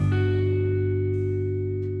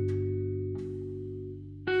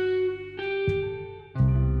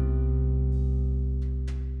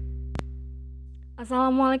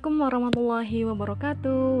Assalamualaikum warahmatullahi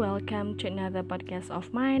wabarakatuh. Welcome to another podcast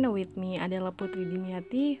of mine with me Adela Putri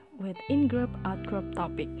Dimiati with in-group out-group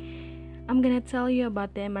topic. I'm gonna tell you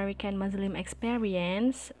about the American Muslim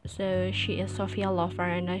experience. So she is Sofia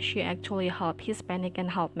Lovern. She actually half Hispanic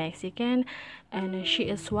and half Mexican, and she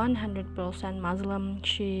is 100% Muslim.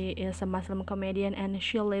 She is a Muslim comedian and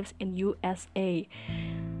she lives in USA.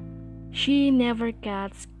 She never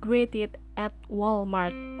gets greeted at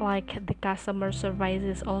Walmart, like the customer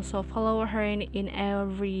services also follow her in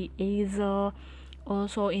every aisle.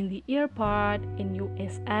 Also in the airport in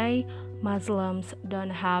USA, Muslims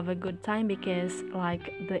don't have a good time because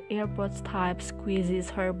like the airport type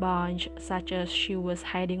squeezes her bunch, such as she was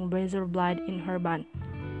hiding razor blade in her bun.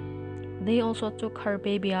 They also took her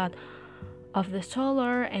baby out of the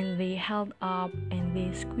stroller and they held up and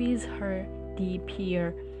they squeezed her deep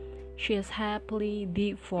here. She is happily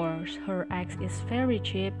divorced. Her ex is very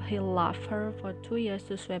cheap. He left her for 2 years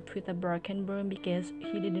to sweep with a broken broom because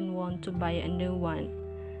he didn't want to buy a new one.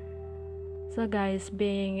 So guys,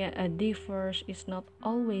 being a divorce is not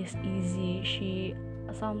always easy. She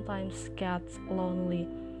sometimes gets lonely.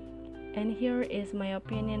 And here is my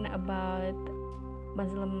opinion about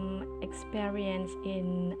Muslim experience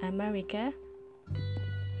in America.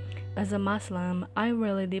 As a Muslim, I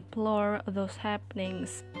really deplore those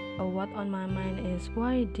happenings. What on my mind is,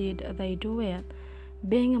 why did they do it?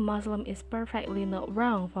 Being a Muslim is perfectly not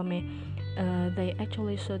wrong for me. They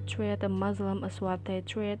actually should treat a Muslim as what they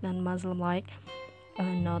treat non-Muslim like.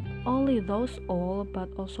 Not only those all,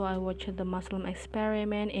 but also I watched the Muslim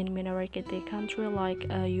experiment in minority country like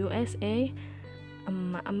USA.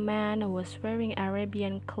 A man was wearing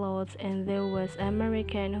Arabian clothes and there was an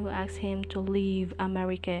American who asked him to leave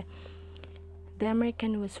America. The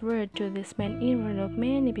American was rude to this man in front of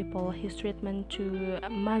many people. His treatment to a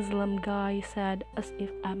Muslim guy said as if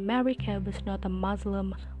America was not a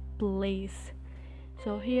Muslim place.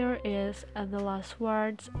 So here is the last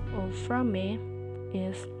words from me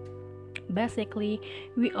is basically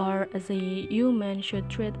we are as a human should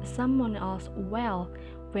treat someone else well,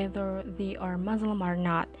 whether they are Muslim or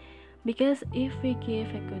not. Because if we give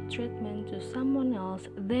a good treatment to someone else,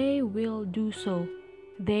 they will do so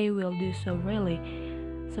really.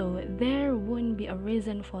 So there won't be a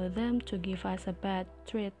reason for them to give us a bad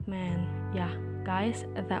treatment. Yeah guys,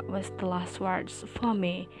 that was the last words for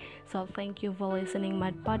me. So thank you for listening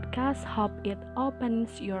my podcast. Hope it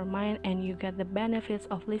opens your mind and you get the benefits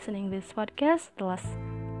of listening this podcast.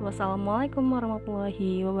 Wassalamualaikum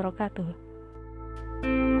warahmatullahi wabarakatuh.